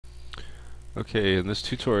Okay, in this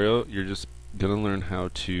tutorial, you're just going to learn how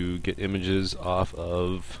to get images off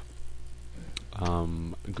of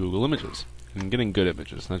Google Images. And getting good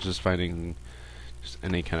images, not just finding just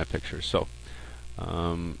any kind of picture. So,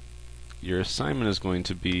 um, your assignment is going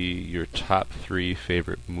to be your top 3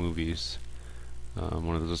 favorite movies.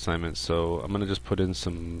 One of those assignments. So, I'm going to just put in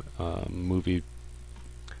some movie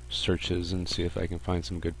searches and see if I can find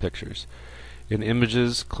some good pictures. In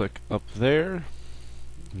Images, click up there.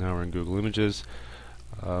 Now we're in Google Images.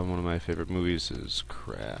 One of my favorite movies is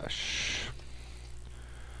Crash.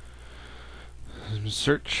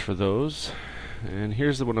 Search for those, and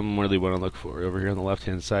here's the one I really want to look for. Over here on the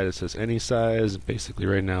left-hand side, it says any size. Basically,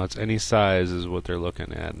 right now, it's any size is what they're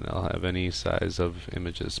looking at, and they'll have any size of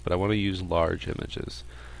images. But I want to use large images.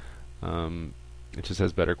 It just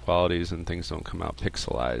has better qualities, and things don't come out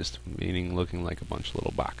pixelized, meaning looking like a bunch of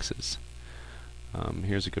little boxes.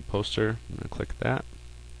 Here's a good poster. I'm going to click that.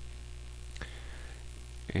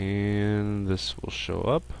 And this will show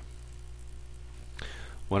up.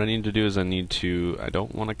 What I need to do is I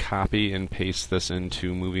don't want to copy and paste this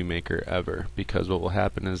into Movie Maker ever, because what will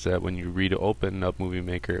happen is that when you open up Movie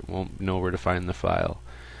Maker, it won't know where to find the file.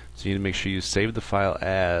 So you need to make sure you save the file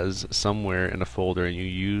as somewhere in a folder, and you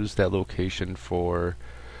use that location for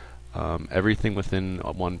everything within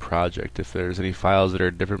one project. If there's any files that are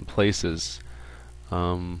at different places,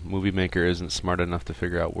 Movie Maker isn't smart enough to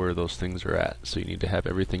figure out where those things are at, so you need to have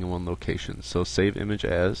everything in one location. So save image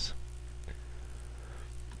as,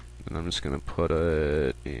 and I'm just going to put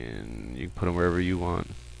it in, you can put it wherever you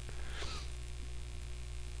want.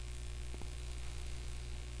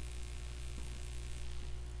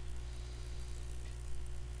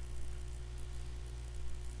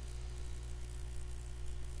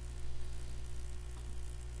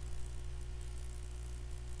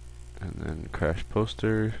 And then Crash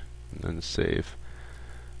poster, and then save.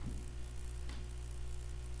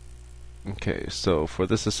 Okay, so for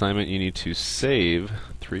this assignment you need to save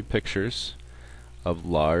 3 pictures of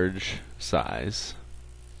large size,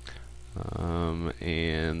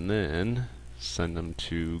 and then send them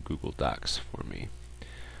to Google Docs for me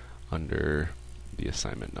under the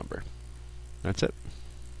assignment number. That's it.